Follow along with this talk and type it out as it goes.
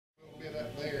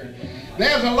there.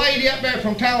 There's a lady up there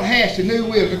from Tallahassee knew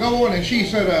we was going, and she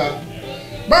said,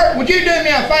 Bert, would you do me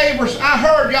a favor? I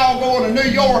heard y'all going to New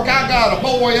York. I got a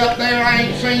boy up there I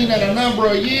ain't seen in a number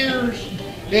of years.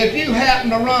 If you happen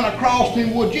to run across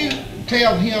him, would you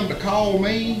tell him to call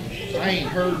me? I ain't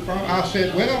heard from him. I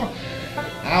said, well,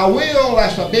 I will.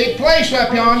 That's a big place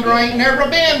up yonder. I ain't never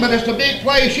been, but it's a big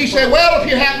place. She said, well, if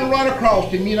you happen to run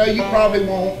across him, you know, you probably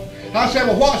won't. I said,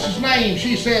 well, what's his name?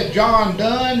 She said, John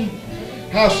Dunn.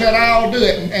 I said, I'll do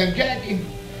it. And Jackie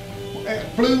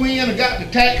flew in and got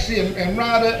the taxi and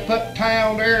right up the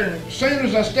town there. And as soon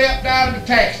as I stepped out of the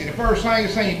taxi, the first thing I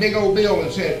seen, big old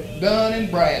building said, Dunn and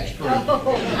Bradstreet.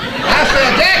 I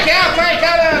said, Jackie, I think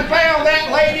I done found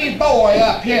that lady's boy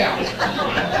up here.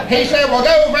 He said, well,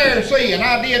 go over there and see. And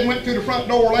I did, went through the front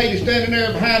door, lady standing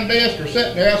there behind the desk or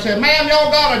sitting there. I said, ma'am,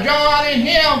 y'all got a John in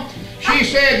here? She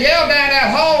said, yeah, down that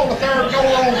hall, the third door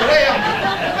on the left.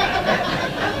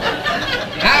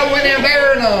 I went in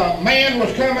there and a man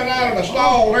was coming out of the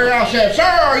stall there. I said, sir,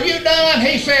 are you done?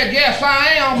 He said, yes,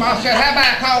 I am. I said, how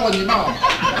about calling your mom?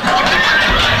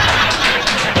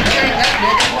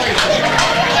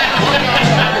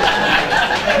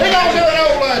 We're going to do an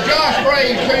old Josh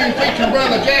Graves tune featuring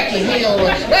Brother Jackie Hill.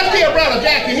 Let's hear Brother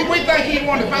Jackie. We think he's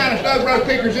one of the finest dobro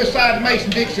pickers this side of the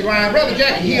Mason-Dixie line. Brother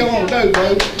Jackie Hill on the dobro.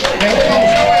 And we're going to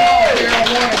show him off here on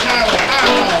one entitled High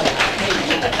Hall.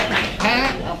 Huh?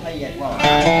 I'll pay you at once.